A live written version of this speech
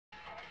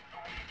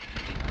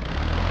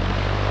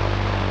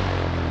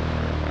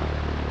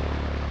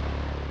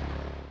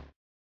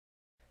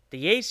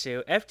The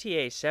Yaesu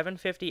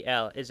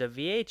FTA-750L is a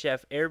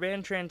VHF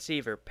Airband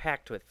Transceiver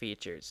packed with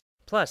features.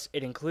 Plus,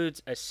 it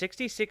includes a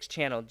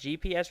 66-channel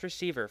GPS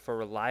receiver for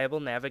reliable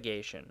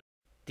navigation.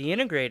 The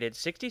integrated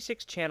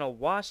 66-channel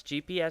WAS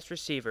GPS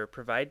receiver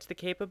provides the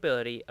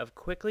capability of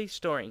quickly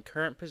storing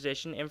current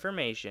position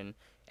information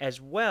as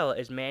well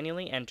as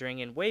manually entering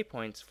in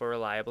waypoints for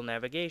reliable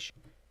navigation.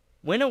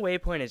 When a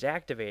waypoint is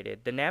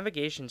activated, the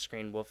navigation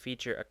screen will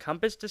feature a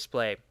compass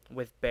display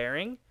with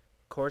bearing,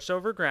 course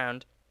over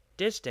ground,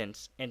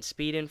 distance, and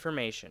speed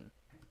information.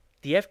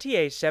 The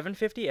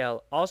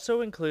FTA-750L also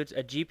includes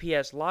a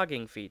GPS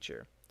logging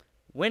feature.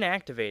 When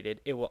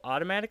activated, it will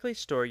automatically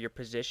store your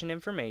position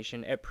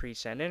information at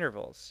preset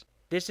intervals.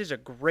 This is a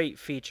great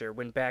feature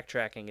when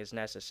backtracking is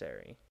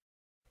necessary.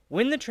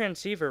 When the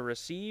transceiver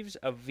receives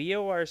a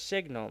VOR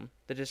signal,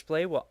 the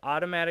display will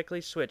automatically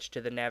switch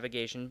to the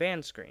navigation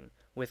band screen,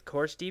 with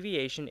course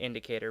deviation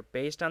indicator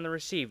based on the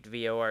received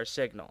VOR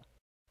signal.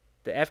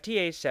 The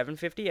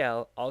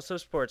FTA-750L also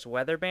sports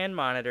weather band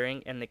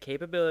monitoring and the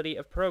capability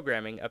of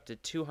programming up to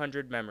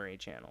 200 memory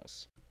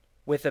channels.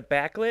 With a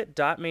backlit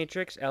dot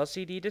matrix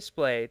LCD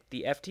display,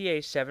 the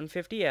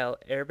FTA-750L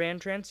Airband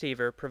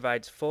Transceiver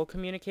provides full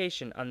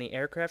communication on the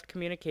aircraft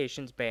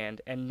communications band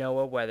and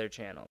NOAA weather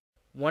channel.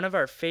 One of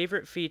our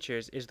favorite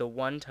features is the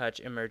one-touch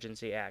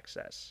emergency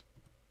access.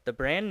 The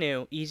brand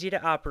new,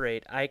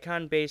 easy-to-operate,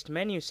 icon-based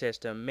menu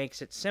system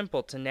makes it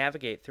simple to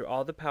navigate through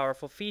all the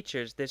powerful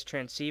features this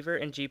transceiver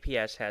and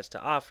GPS has to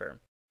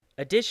offer.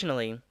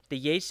 Additionally, the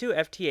Yaesu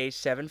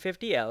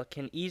FTA-750L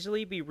can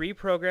easily be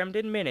reprogrammed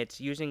in minutes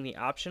using the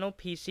optional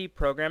PC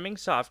programming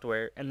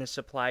software and the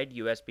supplied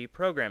USB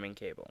programming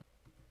cable.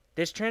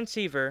 This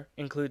transceiver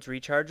includes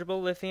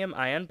rechargeable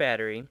lithium-ion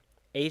battery,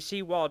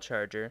 AC wall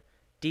charger,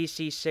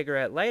 DC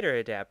cigarette lighter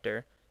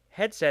adapter,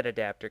 headset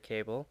adapter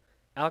cable,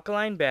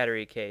 alkaline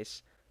battery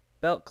case,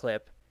 belt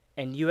clip,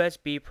 and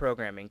USB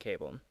programming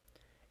cable.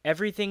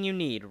 Everything you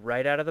need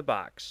right out of the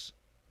box.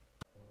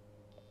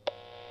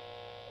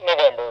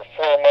 November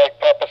 4 Mike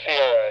Papa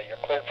Sierra, you're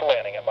cleared for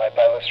landing at my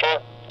pilot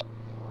store.